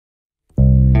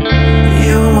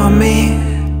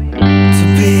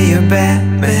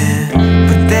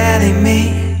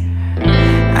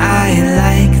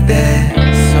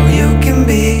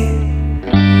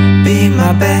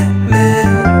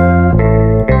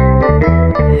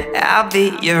I'll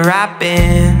be your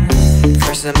Robin.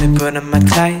 First let me put on my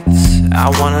tights.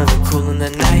 I wanna look cool in the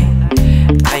night.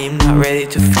 I am not ready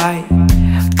to fight,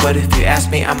 but if you ask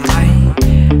me I might.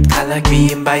 I like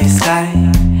being by your side.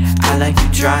 I like you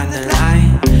drawing the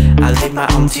line. I lead my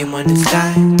own team when it's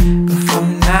time. But for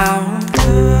now,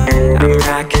 I'm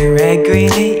rocking red,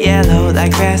 green, and yellow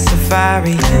like grass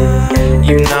safari.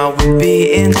 You know we'll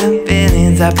be in the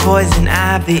billions like poison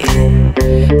ivy.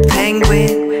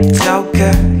 Penguin,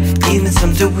 Joker, even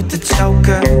some dude with the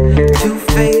choker.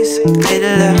 Two-Face,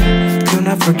 Riddler, do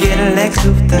not forget Lex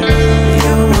Luthor.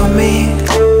 You want me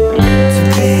to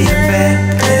be your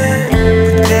Batman,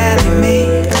 but that ain't me.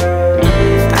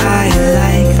 I ain't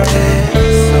like that,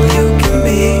 so you can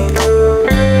be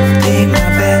my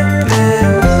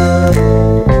Batman.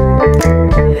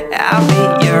 I'll be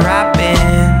your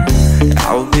Robin. I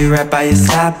will be right by your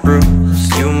side, Bruce.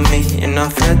 You, me, and our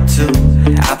friend too.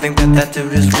 I think that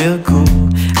dude is real cool.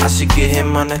 I should get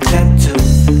him on a tattoo.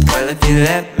 Well, if you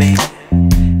let me,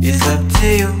 it's up to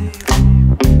you.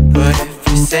 But if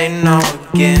you say no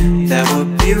again, that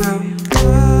would be rude.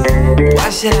 Why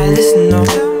should I listen, no?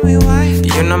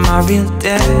 You're not my real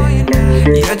dad.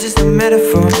 You're just a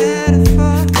metaphor,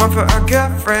 one for our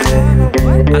girlfriend.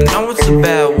 I know it's a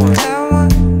bad one.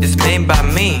 It's made by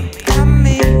me.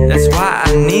 That's why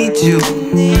I need you,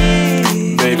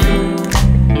 baby.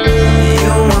 You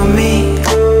want me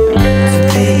to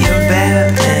be your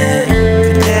Batman,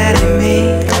 but that ain't me.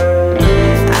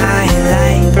 I ain't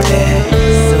like that,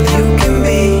 so you can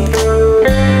be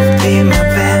my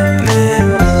Batman.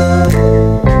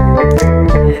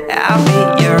 I'll be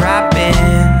your Robin.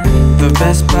 The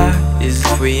best part is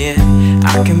if we in. I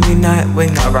can be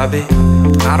Nightwing, not Robin.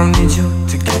 I don't need you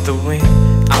to get the win.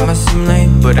 I'm a sim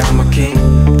lane, but I'm a king.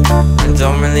 I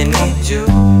don't really need you.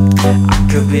 I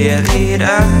could be a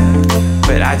leader,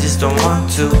 but I just don't want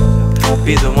to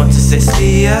be the one to say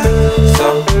see ya.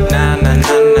 So nah,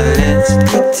 let's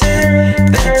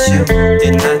pretend that you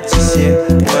did not just hear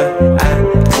what I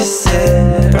just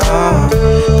said. Oh,